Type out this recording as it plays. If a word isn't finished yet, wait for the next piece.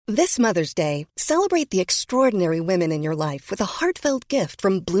This Mother's Day, celebrate the extraordinary women in your life with a heartfelt gift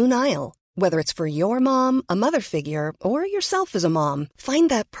from Blue Nile. Whether it's for your mom, a mother figure, or yourself as a mom, find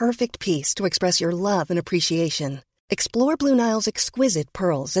that perfect piece to express your love and appreciation. Explore Blue Nile's exquisite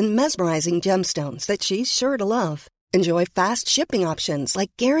pearls and mesmerizing gemstones that she's sure to love. Enjoy fast shipping options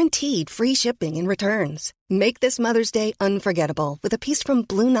like guaranteed free shipping and returns. Make this Mother's Day unforgettable with a piece from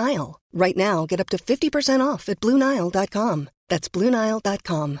Blue Nile. Right now, get up to 50% off at BlueNile.com. That's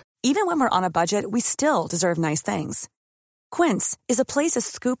BlueNile.com. Even when we're on a budget, we still deserve nice things. Quince is a place to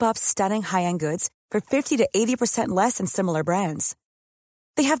scoop up stunning high-end goods for 50 to 80% less than similar brands.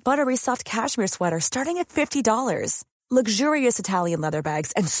 They have buttery soft cashmere sweaters starting at $50, luxurious Italian leather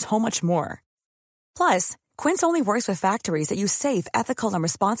bags, and so much more. Plus, Quince only works with factories that use safe, ethical, and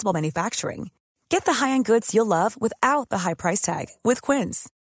responsible manufacturing. Get the high-end goods you'll love without the high price tag with Quince.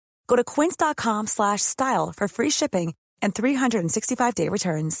 Go to quince.com/style for free shipping and 365-day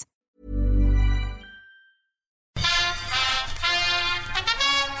returns.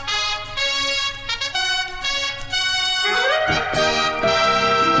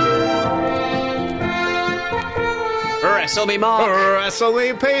 Wrestle me, Mark. Wrestle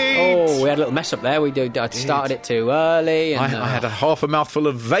me, Pete. Oh, we had a little mess up there. I started it too early. And, I had a half a mouthful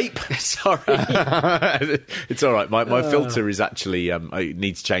of vape. Sorry. It's all right. My filter is actually it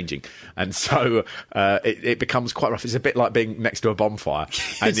needs changing, and so it becomes quite rough. It's a bit like being next to a bonfire,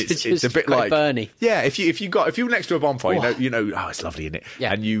 and it's a bit like Bernie. Yeah, if you were next to a bonfire, you know, oh, it's lovely, isn't it?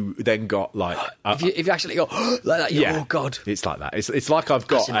 Yeah. And you then got like if you actually go like that, oh god, it's like that. It's like I've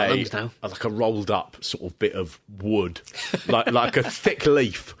got a rolled up sort of bit of wood, like a thick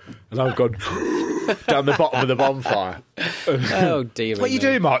leaf, and I've gone down the bottom of the bonfire. Oh dear. What are you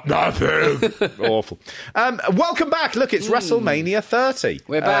doing, Mark? Nothing. Awful. Welcome back. Look, it's WrestleMania 30.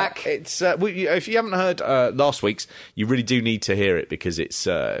 We're back. It's if you haven't heard last week's, you really do need to hear it because it's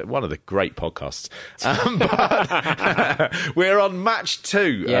one of the great podcasts. But we're on match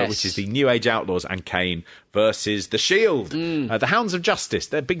 2, which is the New Age Outlaws and Kane versus The Shield, the Hounds of Justice.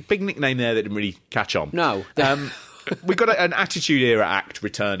 Their big nickname there that didn't really catch on. No. We've got an Attitude Era act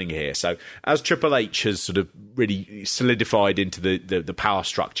returning here. So as Triple H has sort of really solidified into the power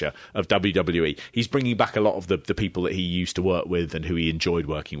structure of WWE, he's bringing back a lot of the people that he used to work with and who he enjoyed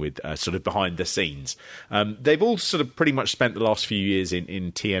working with sort of behind the scenes. They've all sort of pretty much spent the last few years in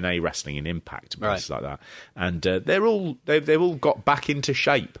TNA wrestling, in Impact and places like that. And they've all got back into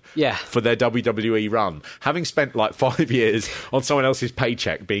shape for their WWE run, having spent like 5 years on someone else's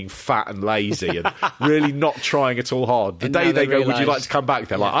paycheck being fat and lazy and really not trying at all hard. The day they go, would you like to come back?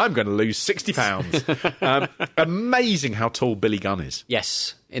 They're like, I'm going to lose 60 pounds. Amazing how tall Billy Gunn is.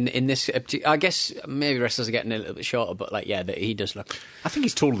 Yes. In this, I guess maybe wrestlers are getting a little bit shorter, but that he does look. I think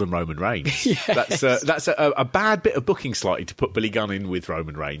he's taller than Roman Reigns. Yes. That's a bad bit of booking slightly to put Billy Gunn in with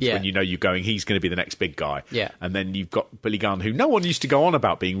Roman Reigns when you know you're going, he's going to be the next big guy. Yeah. And then you've got Billy Gunn, who no one used to go on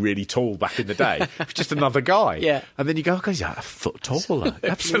about being really tall back in the day. He's just another guy. Yeah. And then you go, okay, he's a foot taller.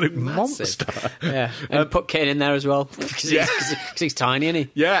 Absolute monster. Yeah. And put Kane in there as well because he's tiny, isn't he?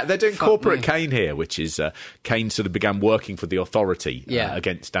 Yeah, they're doing Corporate Kane here, which is Kane sort of began working for the Authority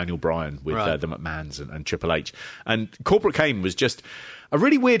against Daniel Bryan with the McMahons and Triple H. And Corporate Kane was just a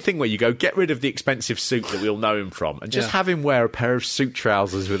really weird thing where you go, get rid of the expensive suit that we all know him from and just have him wear a pair of suit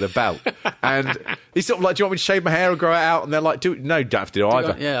trousers with a belt. And he's sort of like, do you want me to shave my hair or grow it out? And they're like, no, you don't have to do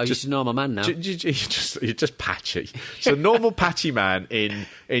either. I'm just a normal man now. You're just patchy. So normal patchy man in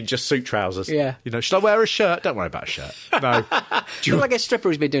just suit trousers. Yeah. You know, should I wear a shirt? Don't worry about a shirt. No. Do you like a stripper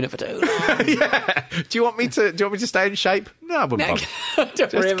who's been doing it for too long? Yeah. Do you want me to stay in shape? No, I wouldn't bother.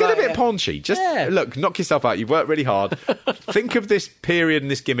 Just get a bit paunchy. Just look, knock yourself out. You've worked really hard. Think of this period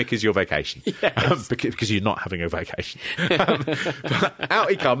and this gimmick as your vacation. Yes. Because you're not having a vacation. But out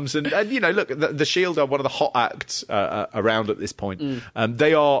he comes, and you know, look, the Shield are one of the hot acts around at this point.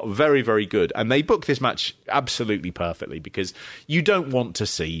 They are very, very good, and they book this match absolutely perfectly because you don't want to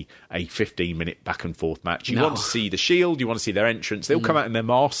see a 15-minute back and forth match. You want to see the Shield. You want to see their entrance. They all come out in their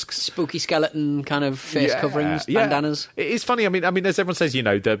masks, spooky skeleton kind of face coverings, bandanas. It's funny. I mean, as everyone says, you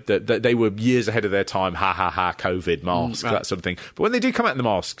know, they were years ahead of their time. Ha ha ha! COVID mask, that sort of thing. But when they do come out in the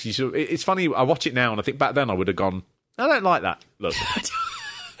masks, it's funny. I watch it now, and I think back then I would have gone, I don't like that look.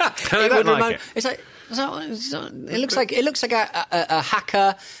 I don't like it. It's like It looks like a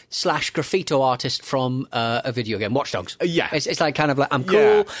hacker / graffito artist from a video game, Watch Dogs. Yeah. It's like kind of like, I'm cool,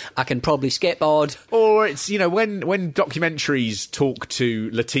 Yeah. I can probably skateboard. Or it's, when documentaries talk to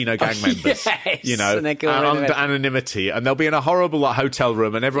Latino gang members, yes, and they go under anonymity, and they'll be in a horrible hotel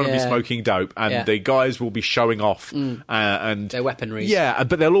room and everyone will be smoking dope, and the guys will be showing off and their weaponry. Yeah,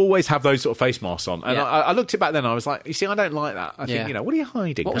 but they'll always have those sort of face masks on. And I looked at it back then, I was like, you see, I don't like that. I think, what are you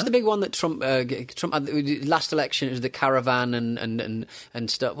hiding? What was the big one that Trump last election? It was the caravan and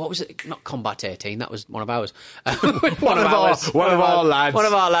stuff. What was it? Not Combat 18. That was one of ours. one of our lads. One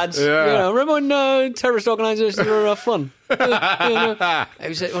of our lads. Yeah. Remember when terrorist organisations were fun?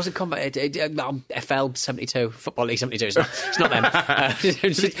 It wasn't Combat 18. FL 72, Football League 72. It's not them.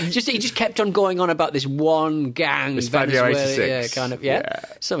 He just kept on going on about this one gang. Stadio 86.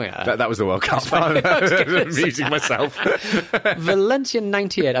 Something like that. That was the World Cup. I'm amusing myself. Valencia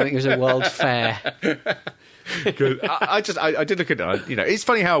 98, I think it was a World Fair. Good. I did look at it. It's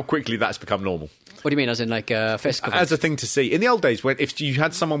funny how quickly that's become normal. What do you mean, as in like face cover? As a thing to see. In the old days, if you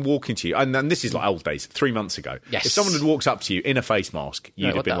had someone walking to you, and this is like old days, 3 months ago, if someone had walked up to you in a face mask,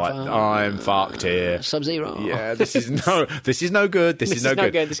 you'd have been like, I'm fucked here. Sub-Zero. Yeah, this is no good. This is no good.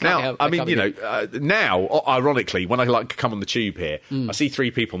 This now, now, ironically, when I come on the tube here, I see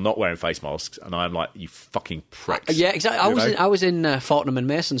 3 people not wearing face masks, and I'm like, you fucking pricks. Yeah, exactly. I was in Fortnum and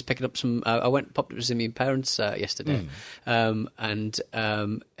Masons picking up some. I popped up to see my parents yesterday,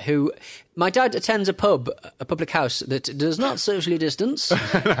 who. My dad attends a public house that does not socially distance.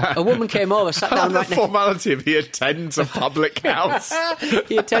 A woman came over, sat down right next. The formality of he attends a public house.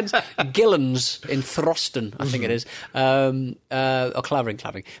 He attends Gillen's in Throston, I think it is. Or Clavering.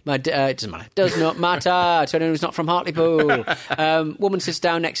 It doesn't matter. Does not matter to anyone who's not from Hartlepool. Woman sits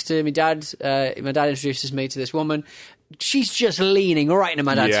down next to my dad. My dad introduces me to this woman. She's just leaning right into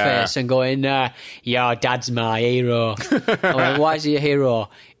my dad's face and going, your dad's my hero. I went, why is he a hero?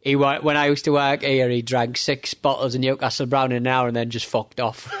 When I used to work here, he drank 6 bottles of Newcastle Brown in an hour and then just fucked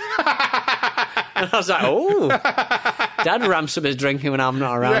off. And I was like, oh, Dad ramps up his drinking when I'm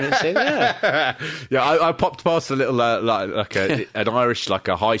not around. Yeah, I popped past a little, an Irish,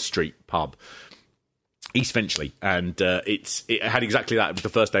 a high street pub. East Finchley, and it had exactly that. It was the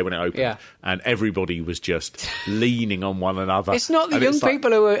first day when it opened, and everybody was just leaning on one another. It's not the young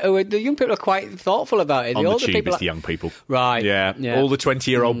people the young people are quite thoughtful about it. On the tube, it's the young people, right? Yeah. All the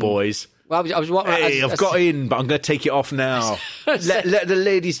 20-year-old boys. Well, I've got in, but I'm going to take it off now. let the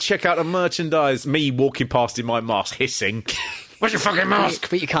ladies check out the merchandise. Me walking past in my mask, hissing. Where's your fucking mask?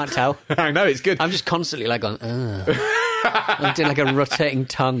 But you can't tell. I know, it's good. I'm just constantly going, I'm doing a rotating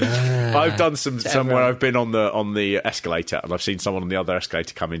tongue. I've done some where I've been on the escalator and I've seen someone on the other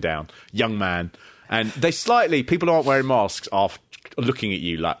escalator coming down, young man, and people who aren't wearing masks are looking at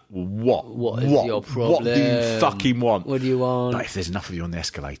you like, what is your problem? What do you fucking want? What do you want? But if there's enough of you on the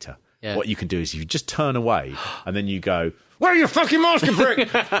escalator, what you can do is you just turn away and then you go, where are your fucking mask, prick?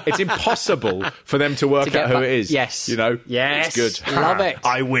 It's impossible for them to work out who it is. Yes. Yes. It's good. Love it.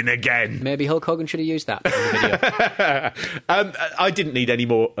 I win again. Maybe Hulk Hogan should have used that in the video. I didn't need any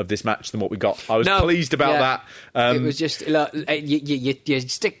more of this match than what we got. I was pleased about that. It was just, look, you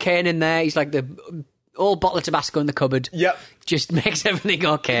stick Kane in there. He's like the old bottle of Tabasco in the cupboard. Yep. Just makes everything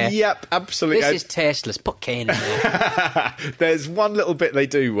okay. Yep, absolutely. This is tasteless. Put Kane in there. There's one little bit they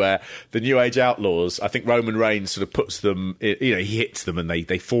do where the New Age Outlaws, I think Roman Reigns sort of puts them, he hits them and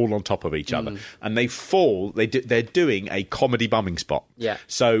they fall on top of each other. And they fall, they're doing a comedy bumming spot. Yeah.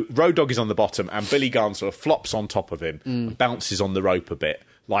 So Road Dogg is on the bottom and Billy Gunn sort of flops on top of him and bounces on the rope a bit.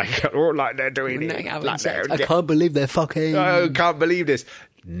 Like they're doing it. I can't believe they're fucking. I can't believe this.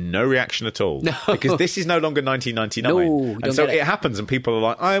 No reaction at all. No. Because this is no longer 1999. No, and so it happens and people are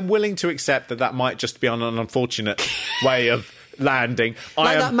like, I am willing to accept that might just be on an unfortunate way of landing.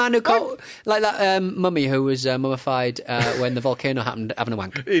 That man who like that mummy who was mummified when the volcano happened having a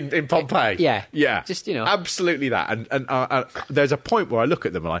wank. In Pompeii. Yeah. Just, Absolutely that. And there's a point where I look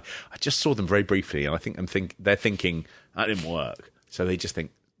at them and I just saw them very briefly and I think they're thinking, that didn't work. So they just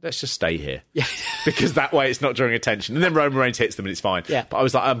think, let's just stay here. Yeah. Because that way it's not drawing attention. And then Roman Reigns hits them and it's fine. Yeah. But I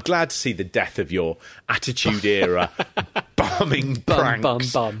was like, I'm glad to see the death of your Attitude Era bumming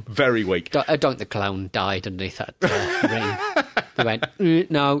pranks. Bum. Very weak. Don't the clown died underneath that ring. They went,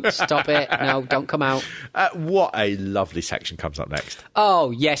 no, stop it. No, don't come out. What a lovely section comes up next.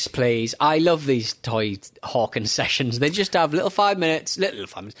 Oh, yes, please. I love these toy hawking sessions. They just have little 5 minutes,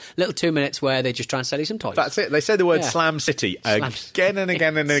 little 2 minutes where they just try and sell you some toys. That's it. They say the word Slam City again and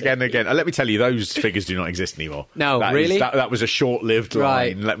again and again and again. And let me tell you, those figures do not exist anymore. No, really? That was a short-lived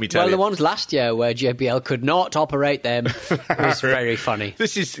line, let me tell you. Well, the ones last year where JBL could not operate them was very funny.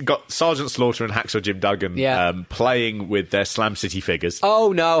 This has got Sergeant Slaughter and Hacksaw Jim Duggan playing with their Slam City figures.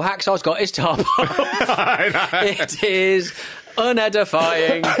 Oh, no, Hacksaw's got his top off. It is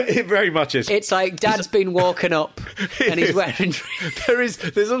unedifying. It very much is. It's like Dad's been woken up and he's wearing...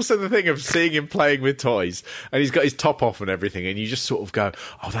 There's also the thing of seeing him playing with toys and he's got his top off and everything and you just sort of go,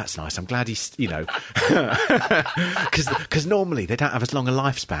 oh, that's nice. I'm glad he's, because normally they don't have as long a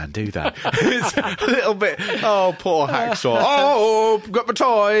lifespan, do they? It's a little bit, oh, poor Hacksaw. Oh, got my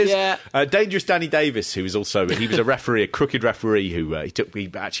toys. Yeah. Dangerous Danny Davis, he was a referee, a crooked referee who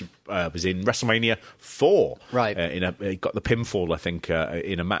he actually was in WrestleMania 4. Right. He got the pinfall, I think,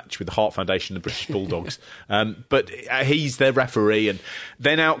 in a match with the Hart Foundation and the British Bulldogs. But he's their referee, and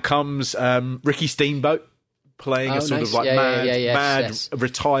then out comes Ricky Steamboat playing a sort of like mad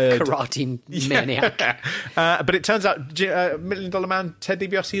retired karate maniac. But it turns out $1 Million Man Ted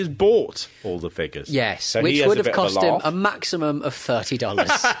DiBiase has bought all the figures. Yes, so which would have cost him a maximum of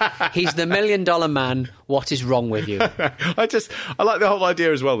 $30. He's the $1 Million Man. What is wrong with you? I like the whole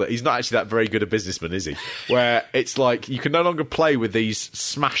idea as well that he's not actually that very good a businessman, is he? Where it's like you can no longer play with these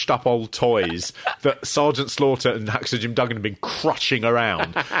smashed up old toys that Sergeant Slaughter and Hacksaw Jim Duggan have been crushing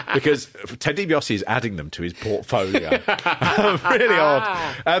around because Ted DiBiase is adding them to his portfolio. Really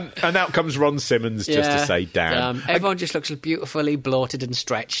odd. And out comes Ron Simmons just to say damn. Everyone just looks beautifully bloated and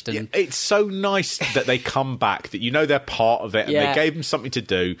stretched. And it's so nice that they come back, that they're part of it and they gave them something to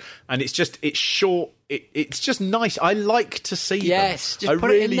do. And it's short. It's just nice. I like to see them. Yes, just put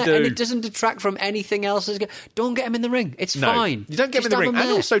really it in there, do. and it doesn't detract from anything else. Don't get them in the ring. It's fine. You don't get them in the ring, and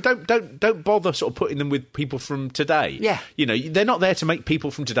also don't bother sort of putting them with people from today. Yeah, they're not there to make people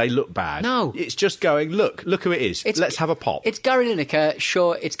from today look bad. No, it's just going look who it is. Let's have a pop. It's Gary Lineker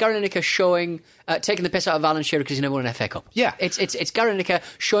showing. Taking the piss out of Alan Shearer because he never won an FA Cup. Yeah, it's Gary Lineker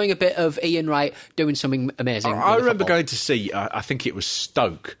showing a bit of Ian Wright doing something amazing. I remember going to see. I think it was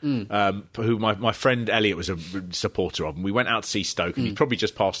Stoke, who my friend Elliot was a supporter of, and we went out to see Stoke, and he'd probably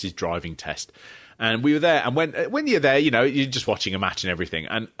just passed his driving test. And we were there, and when you're there, you're just watching a match and everything.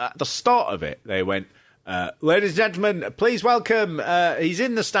 And at the start of it, they went, ladies and gentlemen, please welcome, he's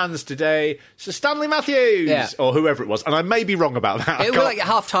in the stands today, Sir Stanley Matthews, or whoever it was. And I may be wrong about that. It was like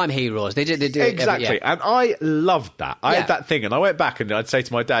half-time heroes. They did exactly. And I loved that. I had that thing, and I went back and I'd say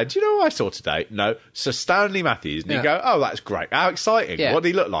to my dad, do you know who I saw today? No, Sir Stanley Matthews. And he'd go, oh, that's great. How exciting. Yeah. What did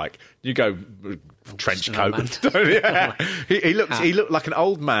he look like? You go... trench coat. He looked like an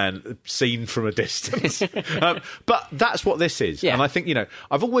old man seen from a distance. But that's what this is. And I think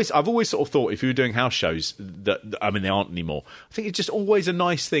I've always sort of thought if you were doing house shows that they aren't anymore. I think it's just always a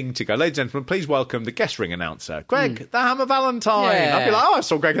nice thing to go, ladies and gentlemen, please welcome the guest ring announcer, Greg the Hammer Valentine. I'd be like, oh, I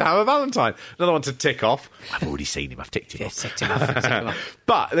saw Greg the Hammer Valentine. Another one to tick off. I've already seen him. I've ticked him off.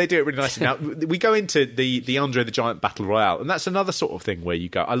 But they do it really nicely. Now we go into the Andre the Giant Battle Royale, and that's another sort of thing where you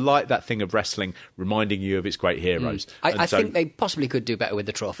go, I like that thing of wrestling reminding you of its great heroes. I think they possibly could do better with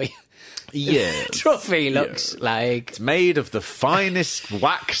the trophy. Yeah. Trophy looks like... It's made of the finest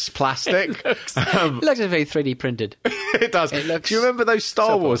wax plastic. It looks very 3D printed. It does. Do you remember those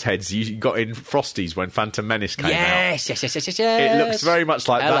Star Wars heads you got in Frosties when Phantom Menace came out? Yes. It looks very much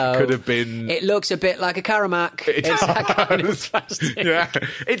like that could have been... It looks a bit like a Karamak. It's that kind of plastic. Yeah.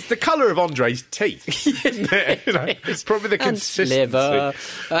 It's the colour of Andre's teeth, isn't it? It's probably the consistency. Liver.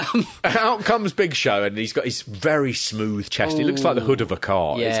 Out comes Big Show, and he's got his very smooth chest. It looks like the hood of a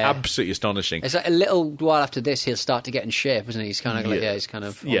car. Yeah. It's absolutely astonishing. It's like a little while after this, he'll start to get in shape, isn't he? He's kind of he's kind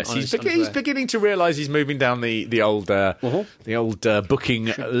of he's beginning to realise he's moving down the old booking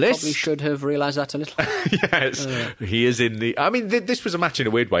list. Probably should have realised that a little. Yes, he is in the. I mean, this was a match in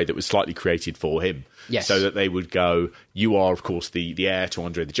a weird way that was slightly created for him. Yes. So that they would go, you are, of course, the heir to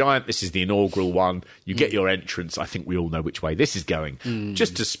Andre the Giant. This is the inaugural one. You get your entrance. I think we all know which way this is going.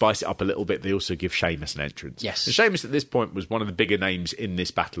 Just to spice it up a little bit, they also give Sheamus an entrance. Yes. And Sheamus at this point was one of the bigger names in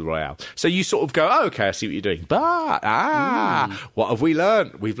this Battle Royale. So you sort of go, oh, okay, I see what you're doing. But, what have we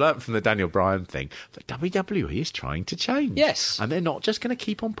learned? We've learned from the Daniel Bryan thing that WWE is trying to change. Yes. And they're not just going to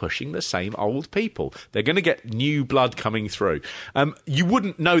keep on pushing the same old people. They're going to get new blood coming through. You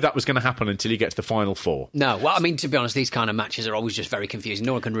wouldn't know that was going to happen until you get to the final four. No, well, I mean, to be honest, these kind of matches are always just very confusing.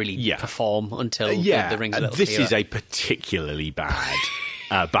 No one can really perform until the ring's a little This clearer. is a particularly bad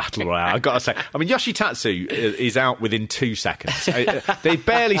battle royale. I've got to say, I mean, Yoshitatsu is out within 2 seconds. They've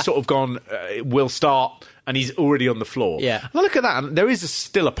barely sort of gone, we'll start, and he's already on the floor. Yeah. And I look at that, and there is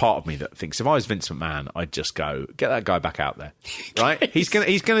still a part of me that thinks if I was Vince McMahon, I'd just go, get that guy back out there, right? He's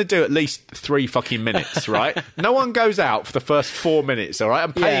gonna do at least 3 fucking minutes, right? No one goes out for the first 4 minutes, all right?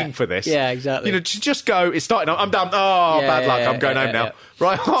 I'm paying for this. Yeah, exactly. You know, just go, it's starting, I'm done. Oh, bad luck, I'm going home now. Yeah.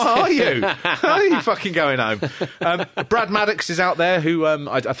 Right, how are you? How are you fucking going home? Brad Maddox is out there, who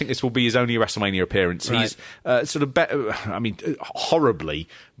I think this will be his only WrestleMania appearance. Right. He's sort of horribly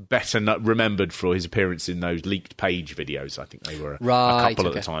better remembered for his appearance in those leaked page videos. I think they were a couple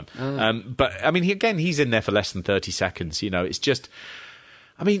at the time. Oh. But I mean, he's in there for less than 30 seconds. You know, it's just,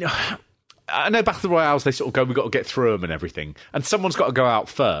 I mean, I know Battle Royales, they sort of go, we've got to get through them and everything, and someone's got to go out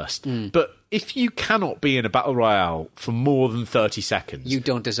first. But if you cannot be in a Battle Royale for more than 30 seconds... You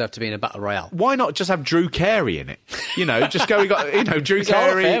don't deserve to be in a Battle Royale. Why not just have Drew Carey in it? You know, just go, Drew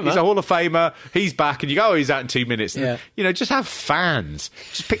Carey, he's a Hall of Famer, he's back, and you go, he's out in 2 minutes. And, you know, just have fans.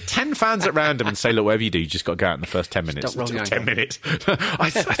 Just pick 10 fans at random and say, look, whatever you do, you just got to go out in the first 10 minutes. 10 minutes. I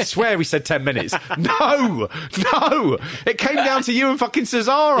swear we said 10 minutes. No! It came down to you and fucking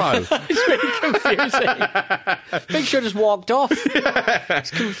Cesaro. It's really confusing. Big Show just walked off.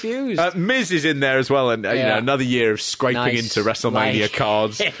 It's confused. Miz is in there as well, and you know, another year of scraping into WrestleMania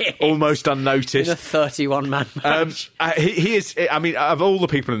cards, almost unnoticed. In a 31-man match. He is, I mean, of all the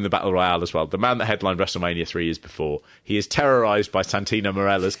people in the Battle Royale as well, the man that headlined WrestleMania 3 years before, he is terrorised by Santino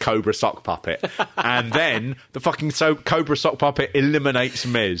Marella's Cobra Sock Puppet, and then the fucking Cobra Sock Puppet eliminates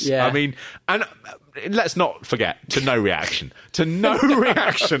Miz. Yeah. I mean, and... let's not forget, to no reaction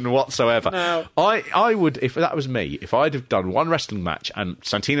whatsoever. No. I would, if that was me, if I'd have done one wrestling match and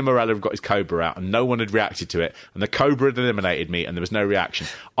Santino Marella had got his Cobra out and no one had reacted to it and the Cobra had eliminated me and there was no reaction,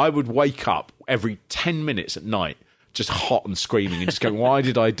 I would wake up every 10 minutes at night just hot and screaming and just going, why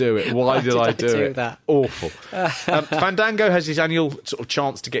did I do it? Why did I do it? That? Awful. Fandango has his annual sort of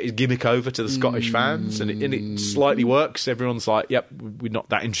chance to get his gimmick over to the Scottish fans, and it slightly works. Everyone's like, yep, we're not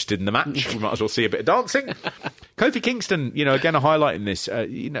that interested in the match. We might as well see a bit of dancing. Kofi Kingston, you know, again, a highlight in this.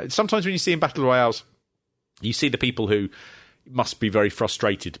 You know, sometimes when you see in Battle Royales, you see the people who must be very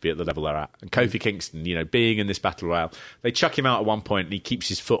frustrated to be at the level they're at. And Kofi Kingston, you know, being in this Battle Royale, they chuck him out at one point and he keeps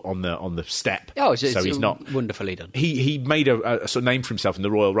his foot on the step. Oh, so he's not wonderfully done. He made a sort of name for himself in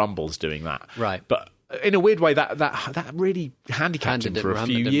the Royal Rumbles doing that. Right. But in a weird way, that really handicapped him for a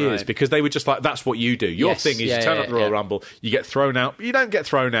few years, because they were just like, that's what you do. Your thing is you turn up the Royal Rumble, you get thrown out, you don't get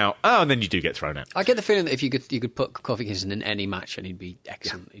thrown out, and then you do get thrown out. I get the feeling that if you could put Kofi Kingston in any match and he'd be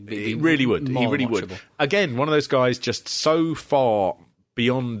excellent. He really would. He really would. Again, one of those guys just so far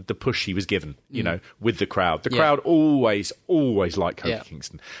beyond the push he was given, you know, with the crowd. The crowd always liked Kofi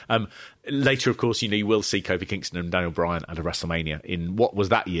Kingston. Later, of course, you know, you will see Kofi Kingston and Daniel Bryan at a WrestleMania in what was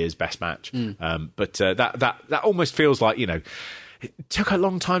that year's best match. But that almost feels like, you know, it took a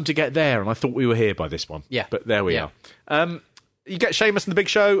long time to get there, and I thought we were here by this one. Yeah. But there we are. You get Sheamus and the Big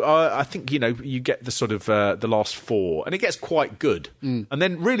Show. I think, you know, you get the sort of the last 4, and it gets quite good. And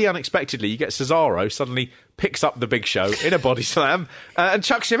then, really unexpectedly, you get Cesaro suddenly picks up the Big Show in a body slam and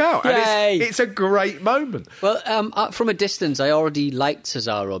chucks him out. Yay. And it's a great moment. Well, from a distance, I already liked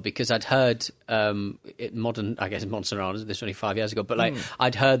Cesaro because I'd heard modern Serrano, this was only 5 years ago, but like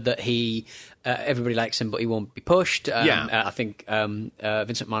I'd heard that he everybody likes him, but he won't be pushed. I think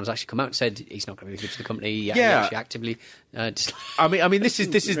Vincent McMahon has actually come out and said he's not going to be good to the company. He actually actively. I mean, this has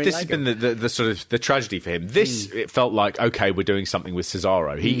been the sort of the tragedy for him. It felt like, okay, we're doing something with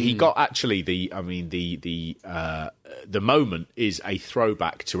Cesaro. He got actually the moment is a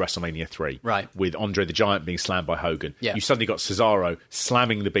throwback to WrestleMania 3, right? With Andre the Giant being slammed by Hogan. Yeah. You suddenly got Cesaro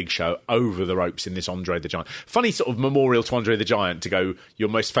slamming the Big Show over the ropes in this Andre the Giant. Funny sort of memorial to Andre the Giant to go, your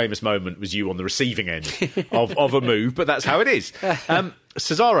most famous moment was you on the receiving end of a move, but that's how it is.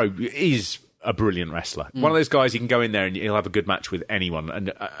 Cesaro is a brilliant wrestler. One of those guys, you can go in there and he'll have a good match with anyone.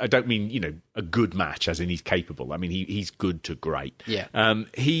 And I don't mean, you know, a good match as in he's capable. I mean, he's good to great. Yeah.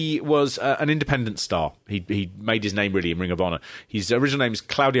 He was an independent star. He made his name really in Ring of Honor. His original name is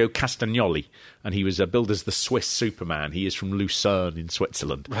Claudio Castagnoli, and he was billed as the Swiss Superman. He is from Lucerne in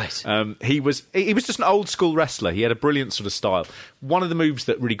Switzerland. Right. He was just an old school wrestler. He had a brilliant sort of style. One of the moves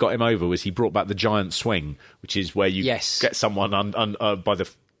that really got him over was he brought back the giant swing, which is where you get someone by the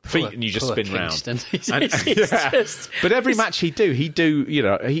feet, and you just spin round. Just... But every match he do, he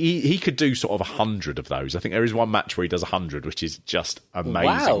could do sort of 100 of those. I think there is one match where he does 100, which is just amazing.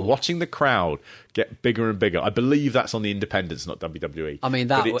 Wow. Watching the crowd get bigger and bigger. I believe that's on the Independents, not WWE. I mean,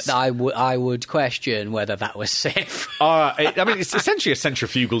 I would question whether that was safe. It's essentially a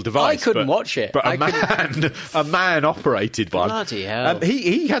centrifugal device. I couldn't watch it. But a man operated one. Bloody hell.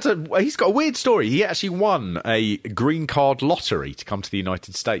 He's got a weird story. He actually won a green card lottery to come to the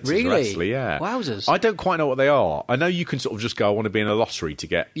United States. Really? As a wrestler, yeah. Wowzers. I don't quite know what they are. I know you can sort of just go, I want to be in a lottery to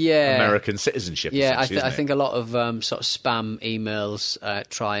get American citizenship. Yeah, I think a lot of sort of spam emails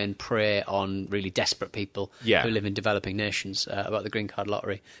try and prey on really desperate people who live in developing nations about the green card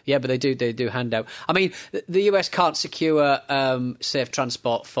lottery. Yeah, but they do hand out. I mean, the US can't secure safe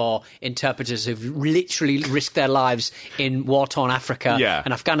transport for interpreters who've literally risked their lives in war-torn Africa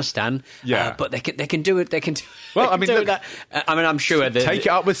and Afghanistan. Yeah, but they can do it. They can. Well, I mean, look, that. I'm sure that take it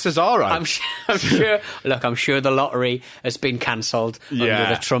up with Cesaro. I'm sure. Look, I'm sure the lottery has been cancelled under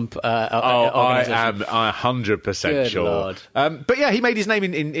the Trump. I am 100% sure. Lord. But yeah, he made his name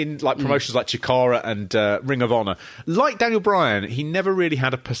in like promotions like Chikara and Ring of Honor. Like Daniel Bryan, he never really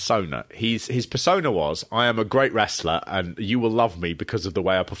had a persona. His persona was, I am a great wrestler, and you will love me because of the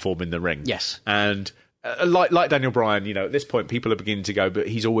way I perform in the ring. Yes, and. Like Daniel Bryan, at this point, people are beginning to go, but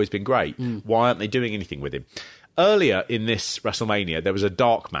he's always been great. Why aren't they doing anything with him? Earlier in this WrestleMania, there was a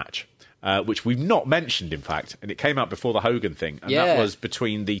dark match, which we've not mentioned, in fact, and it came out before the Hogan thing, and that was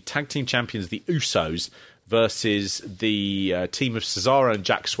between the tag team champions, the Usos, versus the team of Cesaro and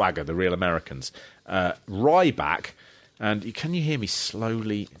Jack Swagger, the Real Americans. Ryback, and can you hear me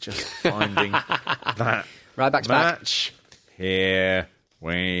slowly just finding that Ryback's match? Here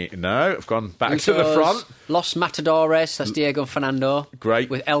I've gone back Usos, to the front. Los Matadores, that's Diego Fernando.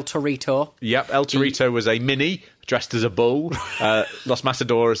 Great. With El Torito. Yep, El Torito was a mini dressed as a bull. Los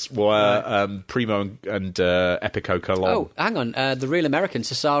Matadores were Primo and Epico Colon. Oh, hang on. The Real Americans,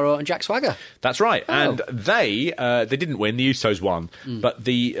 Cesaro and Jack Swagger. That's right. Oh. And they didn't win. The Usos won. But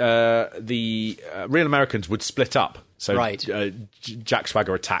the Real Americans would split up. So Jack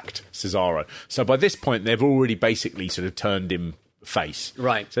Swagger attacked Cesaro. So by this point, they've already basically sort of turned him face.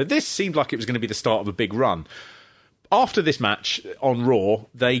 Right. So this seemed like it was going to be the start of a big run. After this match on Raw,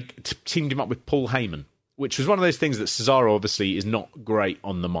 they teamed him up with Paul Heyman, which was one of those things that Cesaro obviously is not great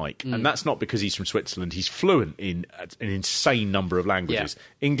on the mic. And that's not because he's from Switzerland. He's fluent in an insane number of languages.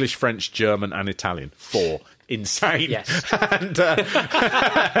 Yeah. English, French, German and Italian. 4. Insane. Yes. And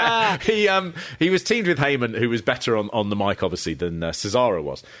he was teamed with Heyman, who was better on the mic, obviously, than Cesaro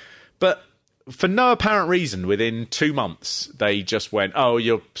was. But for no apparent reason, within 2 months, they just went, oh,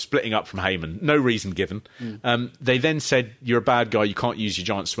 you're splitting up from Heyman. No reason given. They then said, you're a bad guy, you can't use your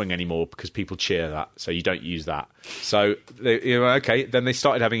giant swing anymore because people cheer that, so you don't use that. So, okay, then they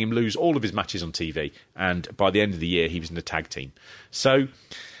started having him lose all of his matches on TV, and by the end of the year, he was in a tag team. So,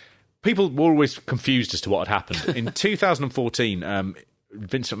 people were always confused as to what had happened. In 2014...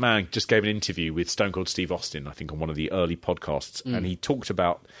 Vince McMahon just gave an interview with Stone Cold Steve Austin, I think, on one of the early podcasts, and he talked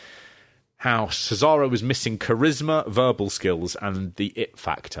about how Cesaro was missing charisma, verbal skills, and the it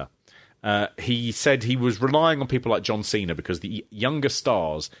factor. He said he was relying on people like John Cena because the younger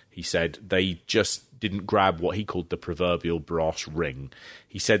stars, he said, they just didn't grab what he called the proverbial brass ring.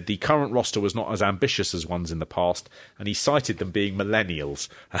 He said the current roster was not as ambitious as ones in the past, and he cited them being millennials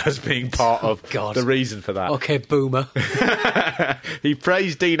as being part of the reason for that. Okay, boomer. He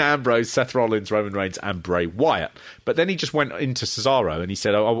praised Dean Ambrose, Seth Rollins, Roman Reigns, and Bray Wyatt. But then he just went into Cesaro and he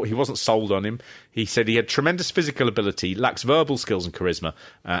said he wasn't sold on him. He said he had tremendous physical ability, lacks verbal skills and charisma,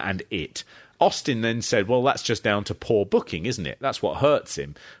 and it. Austin then said, well, that's just down to poor booking, isn't it? That's what hurts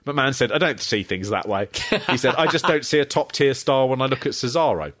him. McMahon said, I don't see things that way. He said, I just don't see a top-tier star when I look at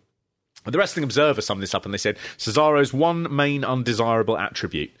Cesaro. The Wrestling Observer summed this up and they said, Cesaro's one main undesirable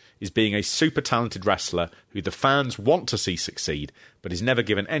attribute is being a super talented wrestler who the fans want to see succeed, but is never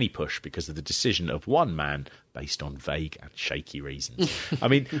given any push because of the decision of one man based on vague and shaky reasons. I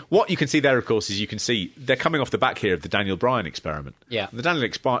mean, what you can see there, of course, is you can see they're coming off the back here of the Daniel Bryan experiment. Yeah. The Daniel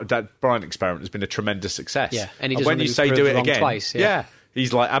Bryan experiment has been a tremendous success. Yeah. And when you say do it again, twice, yeah,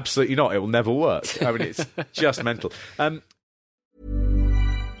 he's like, absolutely not. It will never work. I mean, it's just mental.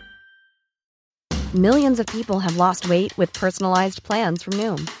 Millions of people have lost weight with personalized plans from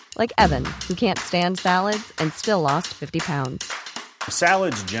Noom. Like Evan, who can't stand salads and still lost 50 pounds.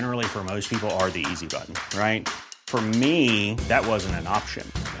 Salads generally for most people are the easy button, right? For me, that wasn't an option.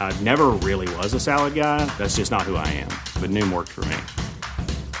 I never really was a salad guy. That's just not who I am. But Noom worked for me.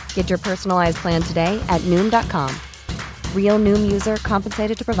 Get your personalized plan today at Noom.com. Real Noom user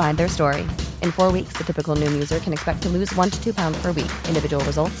compensated to provide their story. In 4 weeks, the typical Noom user can expect to lose 1 to 2 pounds per week. Individual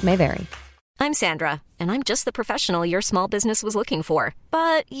results may vary. I'm Sandra, and I'm just the professional your small business was looking for.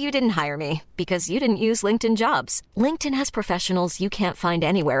 But you didn't hire me because you didn't use LinkedIn Jobs. LinkedIn has professionals you can't find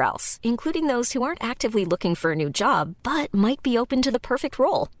anywhere else, including those who aren't actively looking for a new job, but might be open to the perfect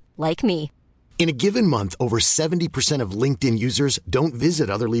role, like me. In a given month, over 70% of LinkedIn users don't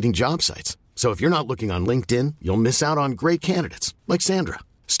visit other leading job sites. So if you're not looking on LinkedIn, you'll miss out on great candidates like Sandra.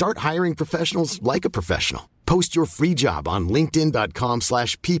 Start hiring professionals like a professional. Post your free job on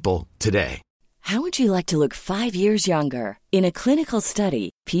linkedin.com/people today. How would you like to look 5 years younger? In a clinical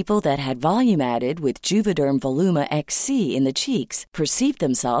study, people that had volume added with Juvederm Voluma XC in the cheeks perceived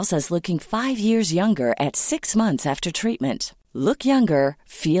themselves as looking 5 years younger at 6 months after treatment. Look younger,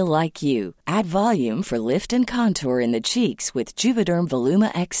 feel like you. Add volume for lift and contour in the cheeks with Juvederm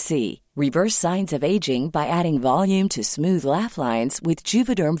Voluma XC. Reverse signs of aging by adding volume to smooth laugh lines with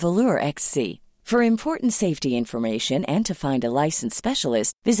Juvederm Volure XC. For important safety information and to find a licensed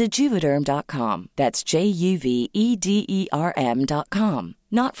specialist, visit Juvederm.com. That's JUVEDERM.com.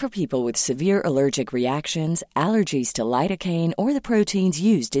 Not for people with severe allergic reactions, allergies to lidocaine, or the proteins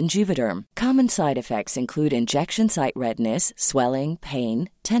used in Juvederm. Common side effects include injection site redness, swelling, pain,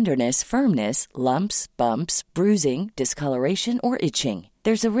 tenderness, firmness, lumps, bumps, bruising, discoloration, or itching.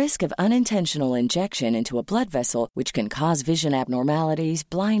 There's a risk of unintentional injection into a blood vessel, which can cause vision abnormalities,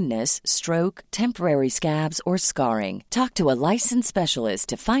 blindness, stroke, temporary scabs, or scarring. Talk to a licensed specialist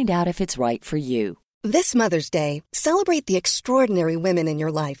to find out if it's right for you. This Mother's Day, celebrate the extraordinary women in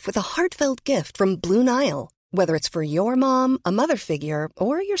your life with a heartfelt gift from Blue Nile. Whether it's for your mom, a mother figure,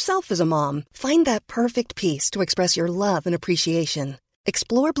 or yourself as a mom, find that perfect piece to express your love and appreciation.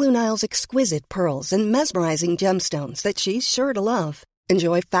 Explore Blue Nile's exquisite pearls and mesmerizing gemstones that she's sure to love.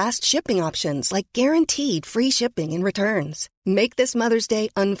 Enjoy fast shipping options like guaranteed free shipping and returns. Make this Mother's Day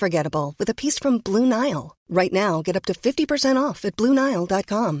unforgettable with a piece from Blue Nile. Right now, get up to 50% off at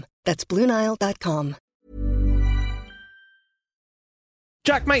BlueNile.com. That's BlueNile.com.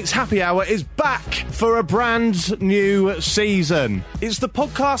 Jack Mate's Happy Hour is back for a brand new season. It's the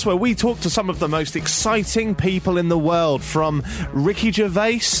podcast where we talk to some of the most exciting people in the world, from Ricky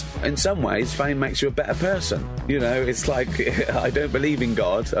Gervais. In some ways, fame makes you a better person. You know, it's like, I don't believe in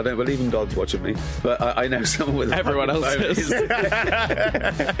God. I don't believe in God's watching me. But I know someone with... Everyone else is.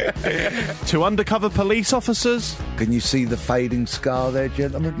 To undercover police officers. Can you see the fading scar there,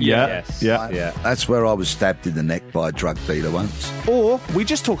 gentlemen? Yeah. Yes. Yeah. That's where I was stabbed in the neck by a drug dealer once. Or we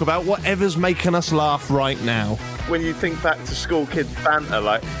just talk about whatever's making us laugh right now. When you think back to school kids banter,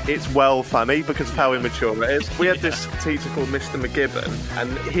 like, it's well funny because of how immature it is. We had this teacher called Mr. McGibbon,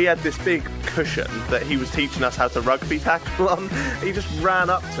 and he had this big cushion that he was teaching us how to rugby tackle on. He just ran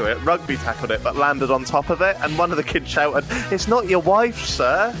up to it, rugby tackled it, but landed on top of it, and one of the kids shouted, "It's not your wife,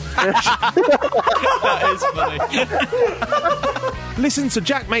 sir." That is funny. Listen to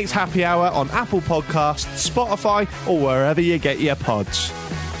Jack Mate's Happy Hour on Apple Podcasts, Spotify, or wherever you get your pods.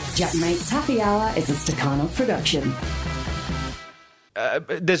 Jack Mate's Happy Hour is a Stakhanov production.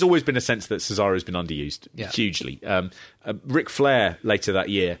 There's always been a sense that Cesaro has been underused hugely. Ric Flair, later that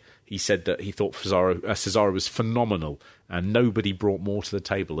year, he said that he thought Cesaro was phenomenal and nobody brought more to the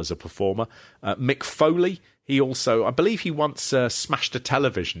table as a performer. Mick Foley, he also, I believe he once smashed a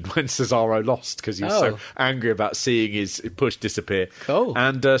television when Cesaro lost because he was so angry about seeing his push disappear. Cool.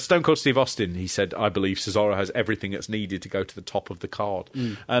 And Stone Cold Steve Austin, he said, I believe Cesaro has everything that's needed to go to the top of the card.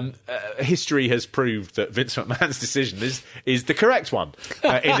 History has proved that Vince McMahon's decision is the correct one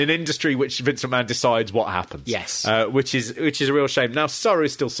in an industry which Vince McMahon decides what happens. Yes. Which is a real shame. Now, Cesaro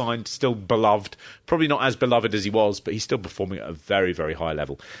is still signed, still beloved, probably not as beloved as he was, but he's still performing at a very, very high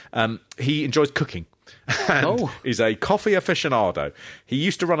level. He enjoys cooking. And is a coffee aficionado. He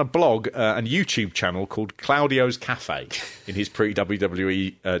used to run a blog and YouTube channel called Claudio's Cafe in his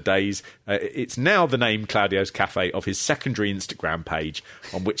pre-WWE days. It's now the name Claudio's Cafe of his secondary Instagram page,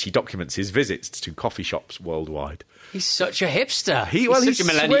 on which he documents his visits to coffee shops worldwide. He's such a hipster. He's such a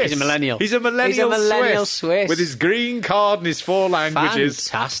millennial. He's a millennial. He's a millennial Swiss. With his green card and his 4 languages.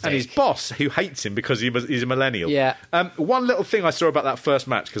 Fantastic. And his boss, who hates him because he's a millennial. Yeah. One little thing I saw about that first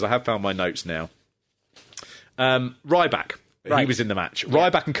match, because I have found my notes now. Ryback. Right. He was in the match. Yeah.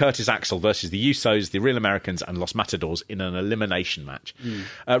 Ryback and Curtis Axel versus the Usos, the Real Americans, and Los Matadors in an elimination match.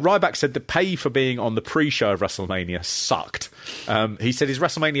 Ryback said the pay for being on the pre-show of WrestleMania sucked. He said his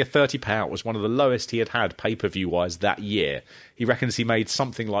WrestleMania 30 payout was one of the lowest he had pay-per-view wise that year. He reckons he made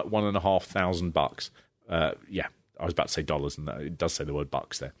something like $1,500. Yeah, I was about to say dollars, and it does say the word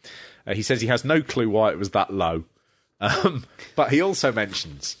bucks there. He says he has no clue why it was that low. But he also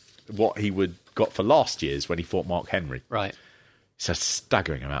mentions what he would got for last year's when he fought Mark Henry. Right. It's a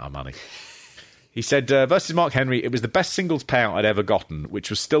staggering amount of money. He said, versus Mark Henry, it was the best singles payout I'd ever gotten, which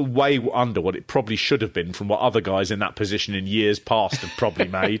was still way under what it probably should have been from what other guys in that position in years past have probably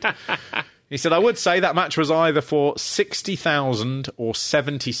made. He said, I would say that match was either for $60,000 or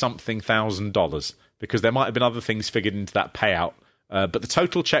 $70-something thousand, because there might have been other things figured into that payout. But the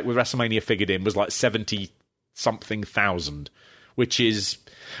total check with WrestleMania figured in was like $70-something thousand, which is...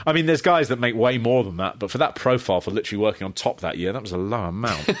 I mean, there's guys that make way more than that, but for that profile, for literally working on top that year, that was a low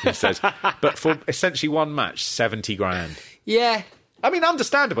amount, he says. But for essentially one match, $70,000. Yeah. I mean,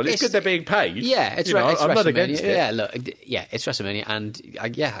 understandable. It's good they're being paid. Yeah, it's, you know, it's I'm WrestleMania. not against it. Yeah, look, it's WrestleMania, and I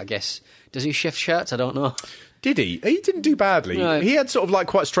guess, does he shift shirts? I don't know. Did he? He didn't do badly. No. He had sort of like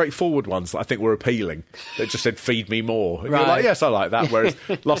quite straightforward ones that I think were appealing. That just said, feed me more. And Right. you're like, yes, I like that. Whereas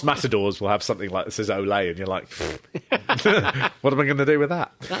Los Matadors will have something like that says Olay, and you're like, what am I going to do with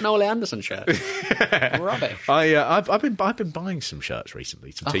that? Is that an Ole Anderson shirt? Rubbish. I've been buying some shirts recently,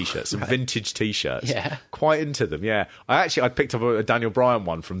 some T-shirts, some vintage T-shirts. Yeah. Quite into them, yeah. I picked up a Daniel Bryan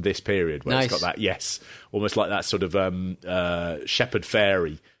one from this period where Nice. it's got that, almost like that sort of Shepherd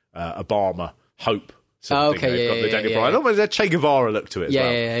Fairy, Obama, Hope. Sort of thing. They've got the Daniel Bryan. Almost a Che Guevara look to it as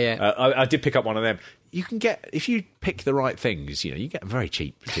well. Yeah. I did pick up one of them. You can get, if you pick the right things, you get very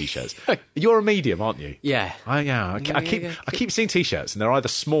cheap T-shirts. You're a medium, aren't you? Yeah. I keep seeing T-shirts and they're either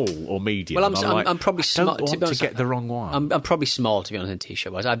small or medium. Well, and I'm probably small. small. To be honest, get the wrong one. I'm probably small, to be honest, in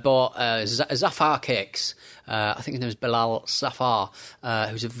T-shirt wise. I bought Zafar Cakes. I think his name is Bilal Zafar,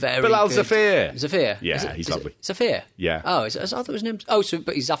 who's a very Bilal good... Zafir? Yeah, he's lovely. Zafir? Yeah. Oh, I thought his name... Oh,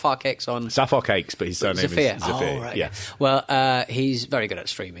 but he's Zafar Cakes on... Zafar Cakes, but his surname Zafir. is Zafir. Oh, right. Yeah. Well, he's very good at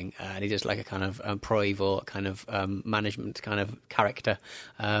streaming, and he does like a kind of Pro Evo kind of management kind of character,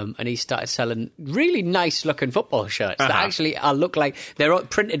 and he started selling really nice looking football shirts that actually look like they're all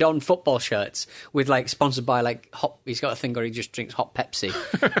printed on football shirts with like sponsored by like hot. He's got a thing where he just drinks hot Pepsi,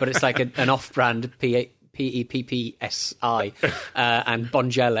 but it's like an off-brand PEPPSI and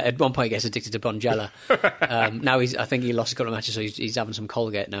Bonjela. At one point, he gets addicted to Bonjela. Now I think he lost a couple of matches, so he's having some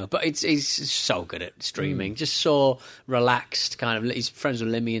Colgate now. But he's so good at streaming, just so relaxed. Kind of, he's friends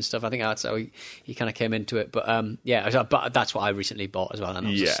with Limmy and stuff. I think that's how he kind of came into it. But but that's what I recently bought as well. And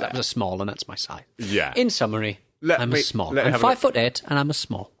that was a small, and that's my size. Yeah. In summary, I'm a small. I'm 5'8", and I'm a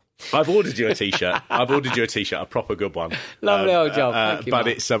small. I've ordered you a T-shirt. A proper good one. Lovely old job. Thank you, but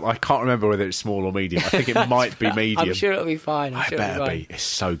Mark. it's I can't remember whether it's small or medium. I think it might be medium. I'm sure it'll be fine. I better be. It's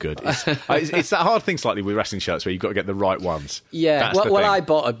so good. It's that hard thing slightly with wrestling shirts where you've got to get the right ones. Yeah. That's Well, I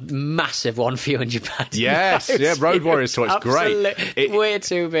bought a massive one for you in Japan. Yes, yeah, Road Warriors toy. It's great. It's way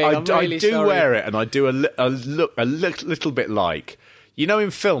too big. I really do sorry. wear it, and I do a little bit like. You know,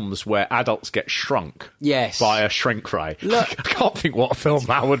 in films where adults get shrunk by a shrink ray. I can't think what film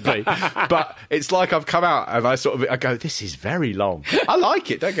that would be. But it's like I've come out and I go, this is very long. I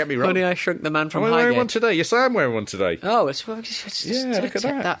like it, don't get me wrong. Honey, I Shrunk the Man from I'm Highgate. wearing one today. Yes, I am wearing one today. Oh, look at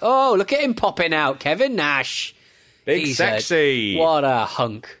that. Oh, look at him popping out. Kevin Nash. Big sexy. What a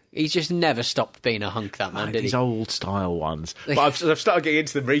hunk. He's just never stopped being a hunk, that man, did he? These old style ones. But I've started getting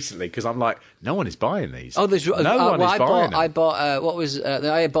into them recently because I'm like, no one is buying these. Oh, there's no one is buying them. I bought I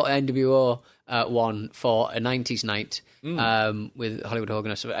bought an NWO one for a 90s night with Hollywood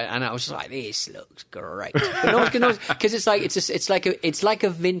Hogan, and I was just like, this looks great. But no one's gonna, because it's like a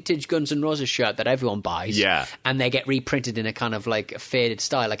vintage Guns N' Roses shirt that everyone buys, and they get reprinted in a kind of like a faded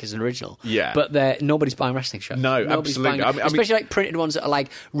style, like it's an original. Yeah, but nobody's buying wrestling shirts. No, nobody's absolutely. Buying, especially like printed ones that are like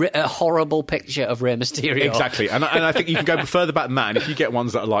a horrible picture of Rey Mysterio. Exactly, and I think you can go further back than that. And if you get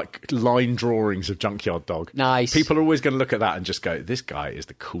ones that are like line drawings of Junkyard Dog, nice. People are always going to look at that and just go, "This guy is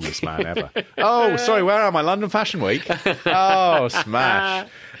the coolest man ever." Oh, sorry, where am I? London Fashion Week. Oh, smash.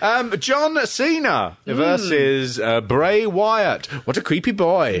 John Cena versus Bray Wyatt. What a creepy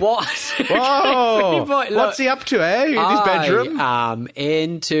boy. What? Whoa. Boy. Look, what's he up to, in his bedroom? I am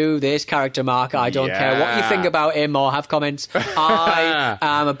into this character, Mark. I don't care what you think about him or have comments. I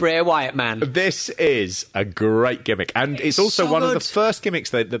am a Bray Wyatt man. This is a great gimmick. And it's also so one good. of the first gimmicks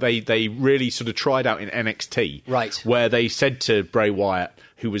that they really sort of tried out in NXT. Right. Where they said to Bray Wyatt,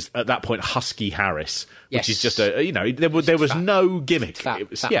 who was at that point Husky Harris, which is just there was no gimmick. Fat, it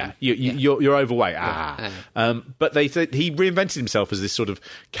was, fat you're overweight. But they said he reinvented himself as this sort of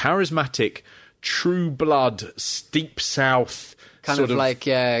charismatic, true blood, deep south kind sort of like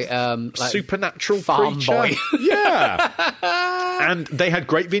supernatural farm creature. boy. Yeah. And they had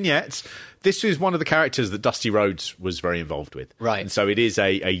great vignettes. this is one of the characters that Dusty Rhodes was very involved with. Right. And so it is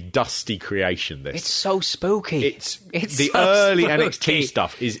a Dusty creation, this. It's so spooky. It's so the early spooky. NXT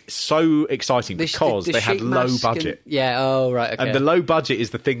stuff is so exciting because the they had sheet low mask budget. Right, okay. And the low budget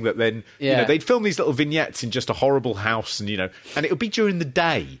is the thing that then, Yeah. they'd film these little vignettes in just a horrible house and, and it would be during the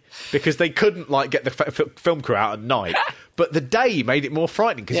day because they couldn't, get the film crew out at night. But the day made it more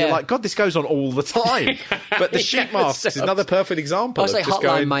frightening because you're like, God, this goes on all the time. But the sheet masks is another perfect example. I was like just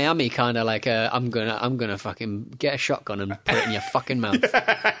Hotline Miami, kind of like I'm gonna fucking get a shotgun and put it in your fucking mouth.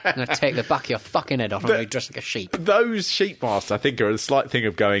 I'm gonna take the back of your fucking head off and make you dressed like a sheep. Those sheep masks, I think, are a slight thing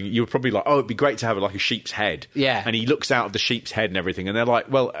of going. You were probably like, oh, it'd be great to have a sheep's head. Yeah. And he looks out of the sheep's head and everything, and they're like,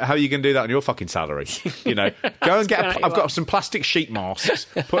 well, how are you going to do that on your fucking salary? Go and get. I've got some plastic sheep masks.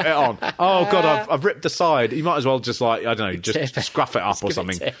 Put it on. Oh God, I've ripped the side. You might as well just I don't know, just scruff it up or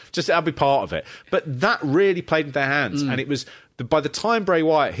something. Just that'll be part of it. But that really played into their hands, and it was. By the time Bray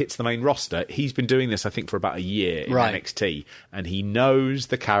Wyatt hits the main roster, he's been doing this, I think, for about a year in NXT, and he knows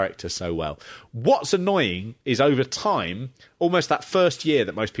the character so well. What's annoying is over time, almost that first year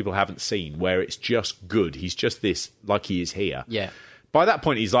that most people haven't seen, where it's just good. He's just this, like he is here. Yeah. By that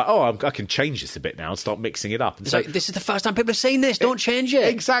point, he's like, oh, I can change this a bit now and start mixing it up. And so this is the first time people have seen this. Don't change it.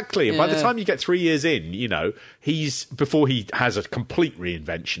 Exactly. And by the time you get 3 years in, he's before he has a complete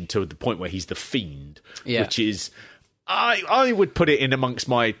reinvention to the point where he's the Fiend, which is... I would put it in amongst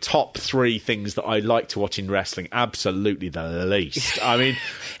my top 3 things that I like to watch in wrestling. Absolutely the least. I mean...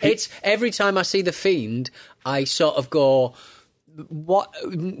 it's every time I see The Fiend, I sort of go... What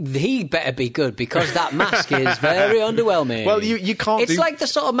he better be good because that mask is very underwhelming. Well, you can't. It's like the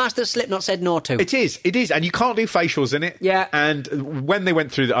sort of mask that Slipknot said no to. It is, and you can't do facials in it. Yeah. And when they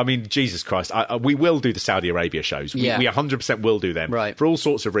went through, Jesus Christ, we will do the Saudi Arabia shows. We 100% will do them, right, for all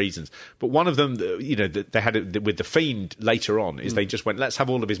sorts of reasons. But one of them, they had it with the Fiend later on, is they just went, let's have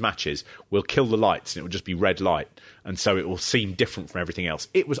all of his matches. We'll kill the lights, and it will just be red light. And so it will seem different from everything else.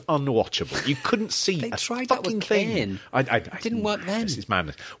 It was unwatchable. You couldn't see they a tried fucking that with Kane. thing. It didn't work then. This is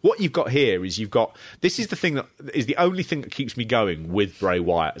madness. What you've got here is this is the thing that is the only thing that keeps me going with Bray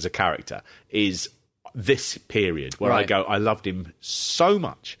Wyatt as a character is this period where I go, I loved him so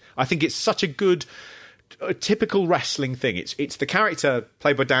much. I think it's such a good... a typical wrestling thing. It's the character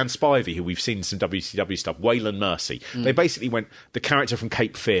played by Dan Spivey, who we've seen in some WCW stuff, Waylon Mercy. They basically went, the character from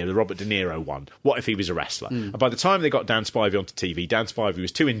Cape Fear, the Robert De Niro one, what if he was a wrestler? And by the time they got Dan Spivey onto TV, Dan Spivey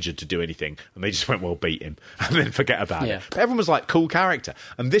was too injured to do anything, and they just went, well, beat him, and then forget about it. But everyone was like, cool character.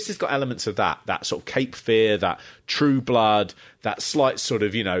 And this has got elements of that sort of Cape Fear, that True Blood, that slight sort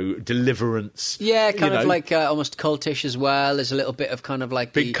of, deliverance. Yeah, kind of like almost cultish as well. There's a little bit of kind of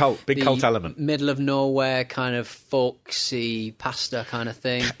like big cult element. Middle of nowhere kind of folksy pasta kind of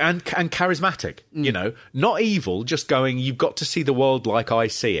thing. And charismatic, not evil, just going, you've got to see the world like I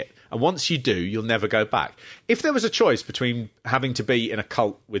see it. And once you do, you'll never go back. If there was a choice between having to be in a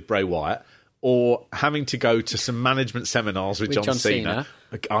cult with Bray Wyatt or having to go to some management seminars with John Cena,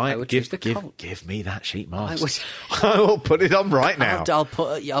 I would choose the cult. Give me that sheet mask. I will put it on right now. I'll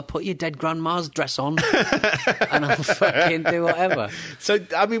put your dead grandma's dress on and I'll fucking do whatever. So,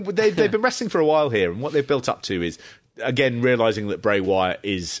 I mean, they've been wrestling for a while here, and what they've built up to is, again, realising that Bray Wyatt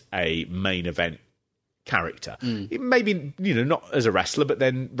is a main event character. Maybe, not as a wrestler, but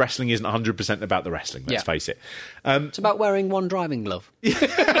then wrestling isn't 100% about the wrestling, let's face it. It's about wearing one driving glove.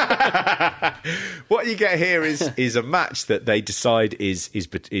 What you get here is a match that they decide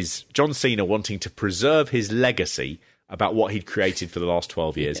is John Cena wanting to preserve his legacy about what he'd created for the last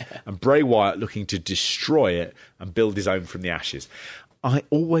 12 years, and Bray Wyatt looking to destroy it and build his own from the ashes. I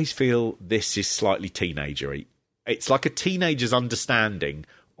always feel this is slightly teenagery. It's like a teenager's understanding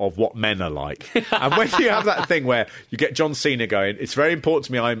of what men are like. And when you have that thing where you get John Cena going, it's very important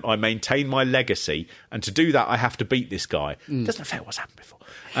to me I maintain my legacy, and to do that I have to beat this guy. Doesn't affect what's happened before.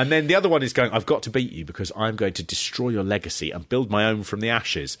 And then the other one is going, I've got to beat you because I'm going to destroy your legacy and build my own from the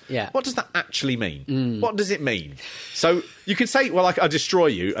ashes. Yeah. What does that actually mean? What does it mean? So you can say, well, I'll destroy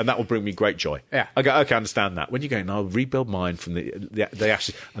you and that will bring me great joy. Yeah. I go, okay, I understand that. When you go, no, I'll rebuild mine from the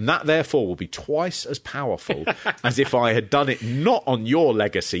ashes, and that therefore will be twice as powerful as if I had done it not on your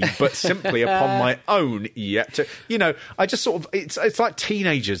legacy, but simply upon my own. I just sort of, it's like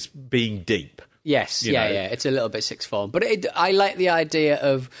teenagers being deep. Yes, You yeah, know? yeah. It's a little bit sixth form, but I like the idea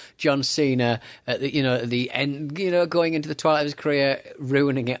of John Cena at the end, going into the twilight of his career,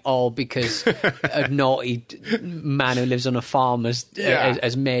 ruining it all because a naughty man who lives on a farm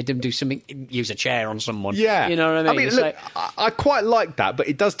has made him do something, use a chair on someone. Yeah, you know what I mean. It's look, I quite like that, but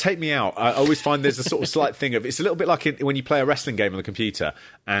it does take me out. I always find there's a sort of slight thing of it's a little bit like when you play a wrestling game on the computer,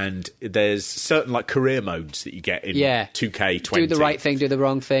 and there's certain like career modes that you get in 2K20. Do the right thing, do the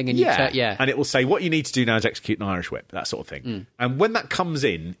wrong thing, and and it will say what you need to do now is execute an Irish whip, that sort of thing. And when that comes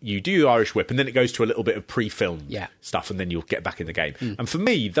in, you do your Irish whip, and then it goes to a little bit of pre-filmed stuff, and then you'll get back in the game. And for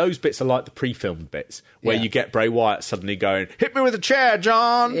me, those bits are like the pre-filmed bits where you get Bray Wyatt suddenly going, "Hit me with a chair,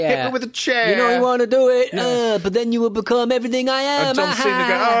 John. Hit me with a chair. You know you want to do it, but then you will become everything I am." And John Cena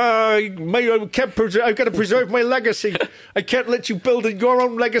goes, I've got to preserve my legacy. I can't let you build your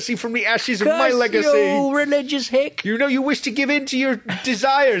own legacy from the ashes of my legacy. You religious hick. You know you wish to give in to your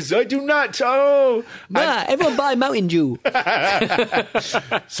desires. I do not. Oh. Everyone buy Mountain Dew.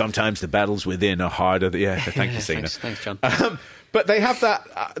 Sometimes the battles within are harder. Thank you, Cena. Thanks, John. But they have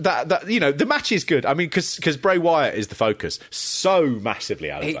that the match is good. I mean, because Bray Wyatt is the focus so massively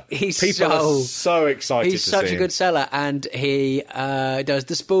over. People are so excited. He's to such see a him. good seller, and he does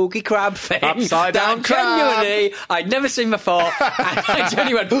the spooky crab thing. Upside down crab. Genuinely, I'd never seen before. And I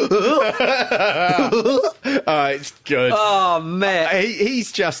genuinely went. It's good. Oh man,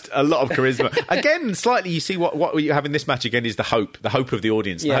 he's just a lot of charisma. Again, slightly, you see what you have in this match again is the hope of the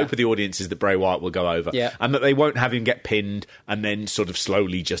audience. The hope of the audience is that Bray Wyatt will go over, and that they won't have him get pinned and then sort of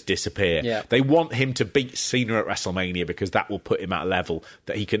slowly just disappear. Yeah. They want him to beat Cena at WrestleMania because that will put him at a level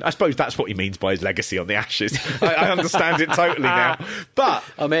that he can. I suppose that's what he means by his legacy on the Ashes. I understand it totally now. But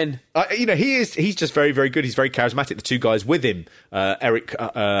I'm in. He's just very, very good. He's very charismatic. The two guys with him, Eric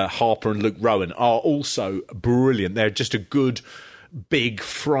Harper and Luke Rowan, are also brilliant. They're just a good, big,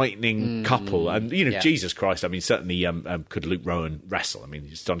 frightening couple. And, Jesus Christ, I mean, certainly could Luke Rowan wrestle? I mean,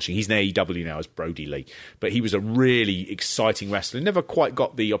 he's astonishing. He's in AEW now as Brody Lee. But he was a really exciting wrestler. Never quite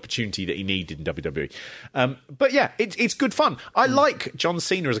got the opportunity that he needed in WWE. But yeah, it's good fun. I like John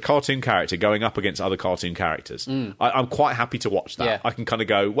Cena as a cartoon character going up against other cartoon characters. I'm quite happy to watch that. Yeah. I can kind of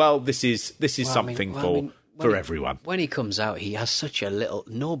go, well, this is something for everyone. When he comes out, he has such a little.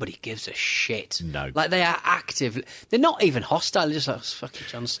 Nobody gives a shit. No, like they are active. They're not even hostile. They're just like, it's fucking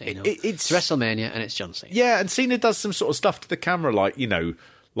John Cena. It's WrestleMania and it's John Cena. Yeah, and Cena does some sort of stuff to the camera, like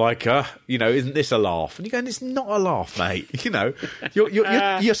isn't this a laugh? And you're going, it's not a laugh, mate.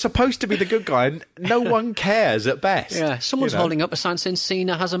 You're supposed to be the good guy, and no one cares at best. Yeah, someone's holding up a sign saying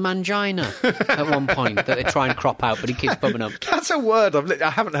Cena has a mangina at one point that they try and crop out, but he keeps popping up. That's a word I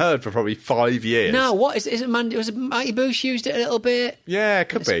haven't heard for probably 5 years. No, what is it? Was it Mighty Boosh used it a little bit? Yeah, it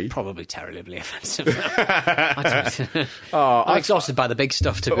could be. Probably terribly offensive. I'm exhausted by the big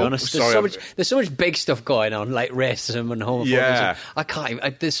stuff, to be honest. There's so much big stuff going on, like racism and homophobia. Yeah. I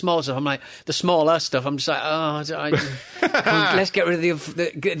can't. The small stuff, I'm like, the smaller stuff, I'm just like, let's get rid of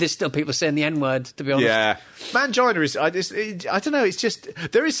there's still people saying the N-word, to be honest. Yeah. Mangina is, I don't know, it's just,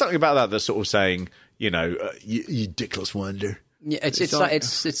 there is something about that that's sort of saying, you dickless wonder. Yeah, it's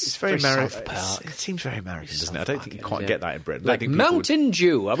very American. It seems very American, doesn't it? I don't think you quite get that in Britain. Like Mountain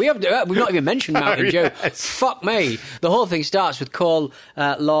Dew. We've not even mentioned Mountain Dew. Fuck me. The whole thing starts with Cole,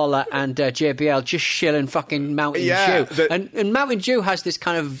 Lawler and JBL just shilling fucking Mountain Dew. And Mountain Dew has this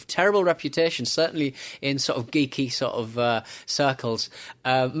kind of terrible reputation, certainly in sort of geeky sort of circles.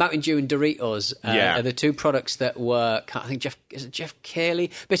 Mountain Dew and Doritos are the two products that were, I think Jeff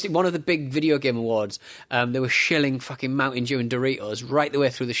Cayley? Basically one of the big video game awards. They were shilling fucking Mountain Dew and Doritos right the way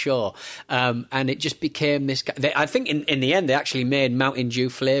through the show, and it just became this. I think in the end they actually made Mountain Dew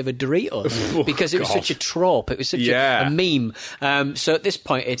flavoured Doritos because it was such a trope. It was such a meme. So at this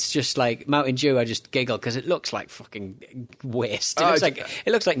point, it's just like Mountain Dew. I just giggle because it looks like fucking waste. It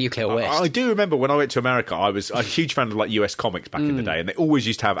looks like nuclear waste. I do remember when I went to America, I was a huge fan of like US comics back in the day, and they always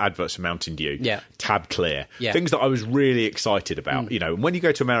used to have adverts for Mountain Dew, Tab Clear, things that I was really excited about. And when you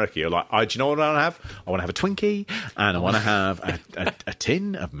go to America, you're like, do you know what I want to have? I want to have a Twinkie, and I want to have a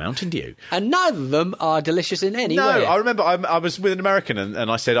tin of Mountain Dew. And neither of them are delicious in any way. No, I remember I was with an American and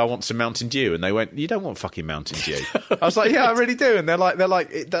I said, I want some Mountain Dew. And they went, you don't want fucking Mountain Dew. I was like, yeah, I really do. And they're like,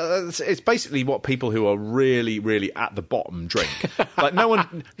 it's basically what people who are really, really at the bottom drink. Like no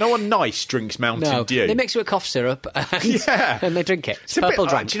one nice drinks Mountain Dew. They mix it with cough syrup and they drink it. It's purple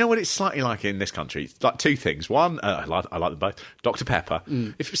drink. Do you know what it's slightly like in this country? It's like two things. One, I like them both. Dr. Pepper.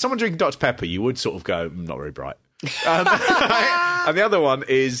 If someone drinking Dr. Pepper, you would sort of go, not very bright. And the other one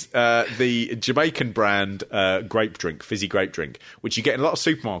is the Jamaican brand grape drink, fizzy grape drink, which you get in a lot of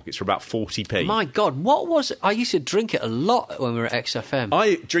supermarkets for about 40p. My God, what was it? I used to drink it a lot when we were at XFM.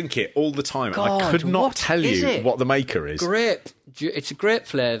 I drink it all the time. God, I could not what tell is you it? what the maker is. Grape. It's a grape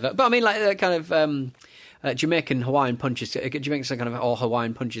flavour. But I mean, like that kind of Jamaican Hawaiian punch is Jamaican kind of all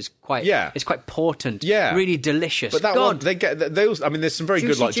Hawaiian punch is quite. Yeah. It's quite potent. Yeah. Really delicious. But that God. one, they also, I mean, there's some very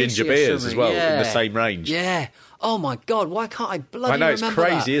good like ginger beers as well in the same range. Yeah. Oh my God! Why can't I bloody I know, it's remember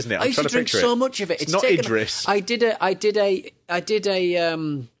crazy, that? isn't it? I'm I used trying to to drink picture so it. much of it. It's not Idris. I did a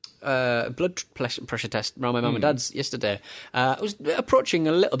blood pressure test around my mum and dad's yesterday. I was approaching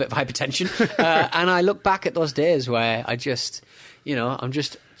a little bit of hypertension, and I look back at those days where I just, I'm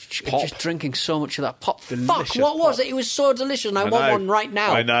just drinking so much of that pop. Delicious Fuck, what was pop. it? It was so delicious, and I want one right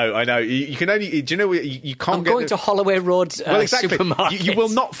now. I know. You can only. Do you know you can't I'm get going to Holloway Road supermarket. You will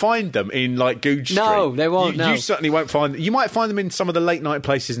not find them in like Goodge Street. No, they won't. You certainly won't find. You might find them in some of the late night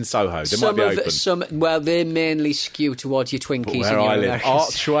places in Soho. They might be open. Well, they mainly skew towards your Twinkies. Where and your I live, Americans.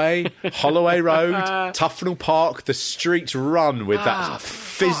 Archway, Holloway Road, Tufnell Park, the streets run with that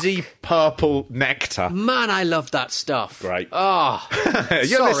fizzy purple nectar. Man, I love that stuff. Great. Oh,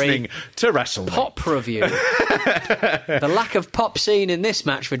 You're listening to WrestleMania. Pop review. The lack of pop scene in this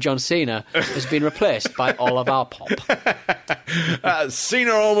match for John Cena has been replaced by all of our pop.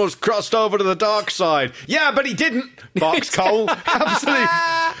 Cena almost crossed over to the dark side. Yeah, but he didn't, barks Cole. Absolutely.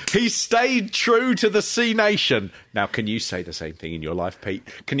 He stayed true to the C Nation. Now, can you say the same thing in your life, Pete?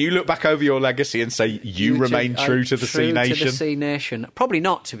 Can you look back over your legacy and say you remain true to the C Nation? True to the C Nation. Probably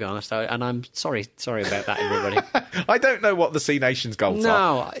not, to be honest, and I'm sorry about that, everybody. I don't know what the C Nation's goals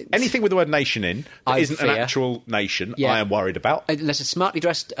are. Anything with the word nation in that isn't an actual nation, I am worried about. Unless it's smartly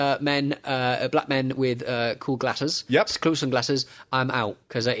dressed men, black men with cool glasses, cool sunglasses, I'm out,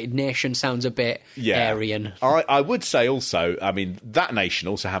 because nation sounds a bit Aryan. I would say also, I mean, that nation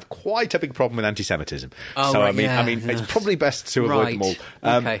also have quite a big problem with anti-Semitism. Oh, so, right, I mean, it's probably best to avoid them all.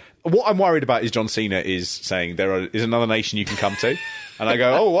 Okay. What I'm worried about is John Cena is saying there is another nation you can come to. And I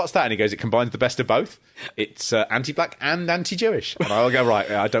go, what's that? And he goes, it combines the best of both. It's anti-black and anti-Jewish. And I'll go, right,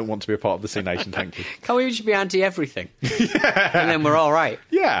 I don't want to be a part of the C Nation, thank you. Can we just be anti-everything? And then we're all right.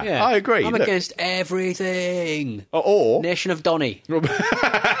 Yeah, I agree. I'm against everything. Or Nation of Donny.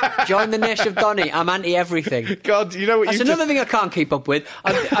 Join the Nation of Donny. I'm anti-everything. God, you know what? That's another thing I can't keep up with.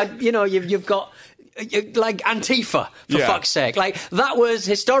 You've got... like Antifa, for fuck's sake. Like, that was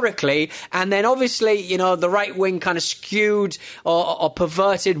historically, and then obviously, the right wing kind of skewed or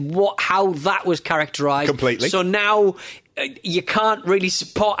perverted how that was characterised. Completely. So now you can't really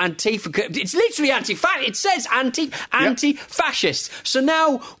support Antifa. It's literally anti-fascist. It says anti-fascist. So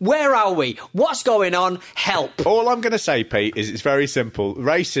now, where are we? What's going on? Help. All I'm going to say, Pete, is it's very simple.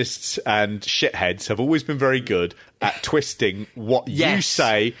 Racists and shitheads have always been very good at twisting what you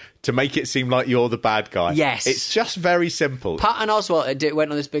say to make it seem like you're the bad guy. Yes. It's just very simple. Patton Oswalt went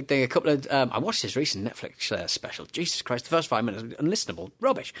on this big thing. A couple of... I watched his recent Netflix special. Jesus Christ, the first 5 minutes, unlistenable.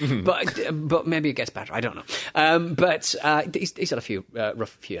 Rubbish. Mm-hmm. But maybe it gets better. I don't know. But he's had a few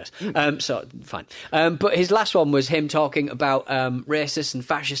rough few years. So, fine. But his last one was him talking about racists and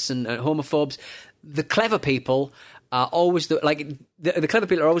fascists and homophobes. The clever people are always the clever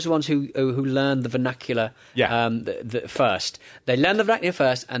people are always the ones who learn the vernacular first. They learn the vernacular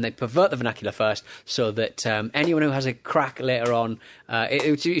first and they pervert the vernacular first, so that anyone who has a crack later on.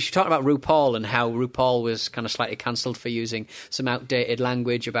 You should talk about RuPaul and how RuPaul was kind of slightly cancelled for using some outdated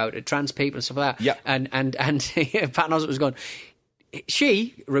language about trans people and stuff like that. Yeah. And Patton Oswalt was going,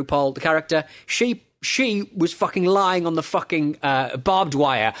 RuPaul, the character, she was fucking lying on the fucking barbed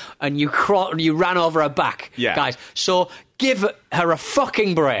wire, and you ran over her back, guys. So give her a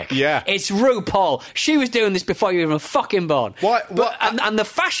fucking break. Yeah. It's RuPaul. She was doing this before you were even fucking born. What? And the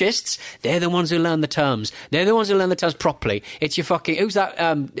fascists, they're the ones who learn the terms. They're the ones who learn the terms properly. It's your fucking... Who's that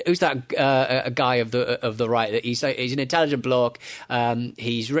guy of the right? That he's an intelligent bloke.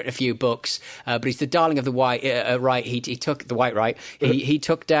 He's written a few books, but he's the darling of the white right. He took the white right. He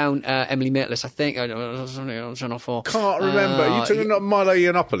took down Emily Maitlis, I think. I don't know for... Can't remember. You took Milo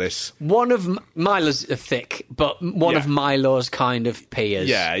Yiannopoulos. One of Milo's thick, but one of Milo's kind of peers.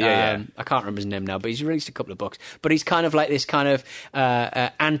 Yeah. I can't remember his name now, but he's released a couple of books. But he's kind of like this kind of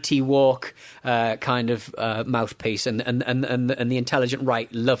anti-woke kind of mouthpiece, and the intelligent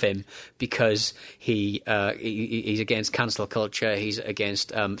right love him because he's against cancel culture. He's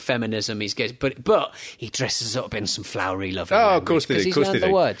against feminism. But he dresses up in some flowery, lovely language. Of course they do. Of course they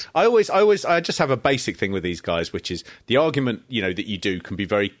do. Word. I just have a basic thing with these guys, which is the argument that you do can be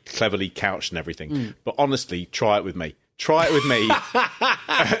very cleverly couched and everything. But honestly, try it with me. Try it with me.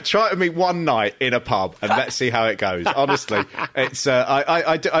 Try it with me one night in a pub, and let's see how it goes. Honestly, it's.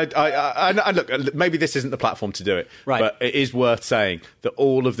 I look. Maybe this isn't the platform to do it, right? But it is worth saying that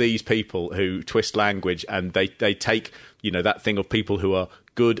all of these people who twist language and they take, you know, that thing of people who are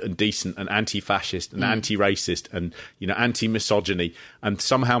good and decent and anti-fascist and anti-racist and, you know, anti-misogyny, and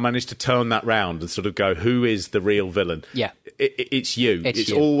somehow manage to turn that round and sort of go, who is the real villain? Yeah. It's you. It's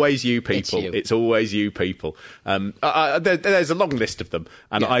you. Always you people. people. It's always you people. There's a long list of them.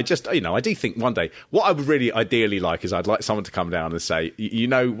 And I just, you know, I do think one day, what I would really ideally like is I'd like someone to come down and say, you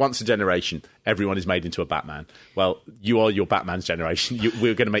know, once a generation, everyone is made into a Batman. Well, you are your Batman's generation.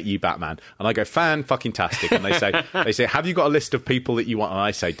 We're going to make you Batman. And I go, fan-fucking-tastic. And they say, have you got a list of people that you want? And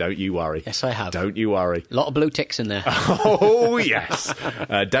I say, don't you worry. Yes, I have. Don't you worry. A lot of blue ticks in there. Oh, yes.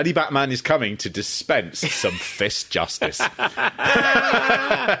 Daddy Batman is coming to dispense some fist justice.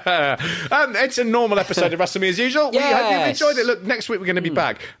 It's a normal episode of Wrestle Me As Usual. Yes. We hope you've enjoyed it. Look, next week we're going to be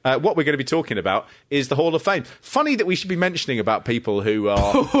back. What we're going to be talking about is the Hall of Fame. Funny that we should be mentioning about people who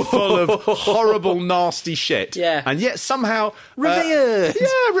are full of horrible, nasty shit. Yeah. And yet somehow... revered.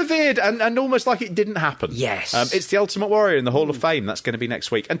 Revered. And almost like it didn't happen. Yes. It's the Ultimate Warrior in the Hall of Fame. That's going to be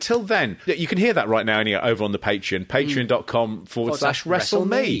next week. Until then, you can hear that right now over on the Patreon.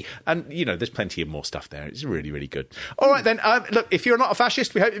 Patreon.com/WrestleMe. And, you know, there's plenty of more stuff there. It's really, really good. All right, then. Look, if you're not a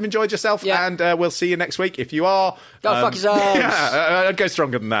fascist, we hope you've enjoyed yourself. Yeah. And we'll see you next week. If you are... Go fuck yourselves. Yeah, I'd go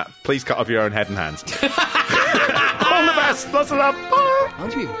stronger than that. Please cut off your own head and hands. All the best. Lots of love. Bye. How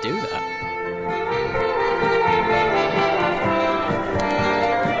do you even do that?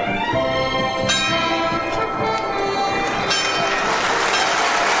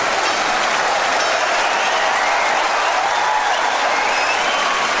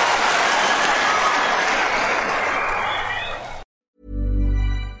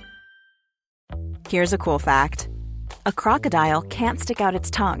 Here's a cool fact. A crocodile can't stick out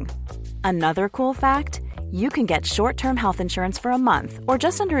its tongue. Another cool fact, you can get short-term health insurance for a month or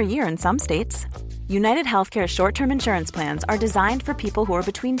just under a year in some states. United Healthcare short-term insurance plans are designed for people who are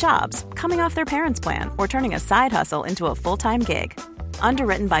between jobs, coming off their parents' plan, or turning a side hustle into a full-time gig.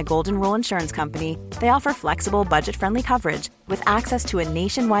 Underwritten by Golden Rule Insurance Company, they offer flexible, budget-friendly coverage with access to a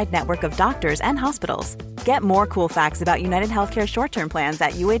nationwide network of doctors and hospitals. Get more cool facts about United Healthcare short-term plans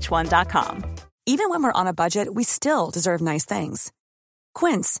at uh1.com. Even when we're on a budget, we still deserve nice things.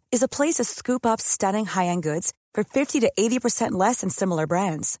 Quince is a place to scoop up stunning high-end goods for 50 to 80% less than similar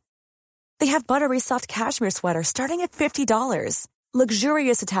brands. They have buttery soft cashmere sweaters starting at $50,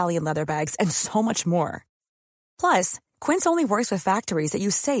 luxurious Italian leather bags, and so much more. Plus, Quince only works with factories that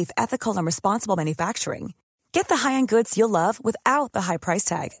use safe, ethical, and responsible manufacturing. Get the high-end goods you'll love without the high price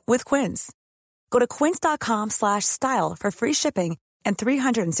tag with Quince. Go to quince.com/style for free shipping and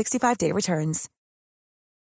 365-day returns.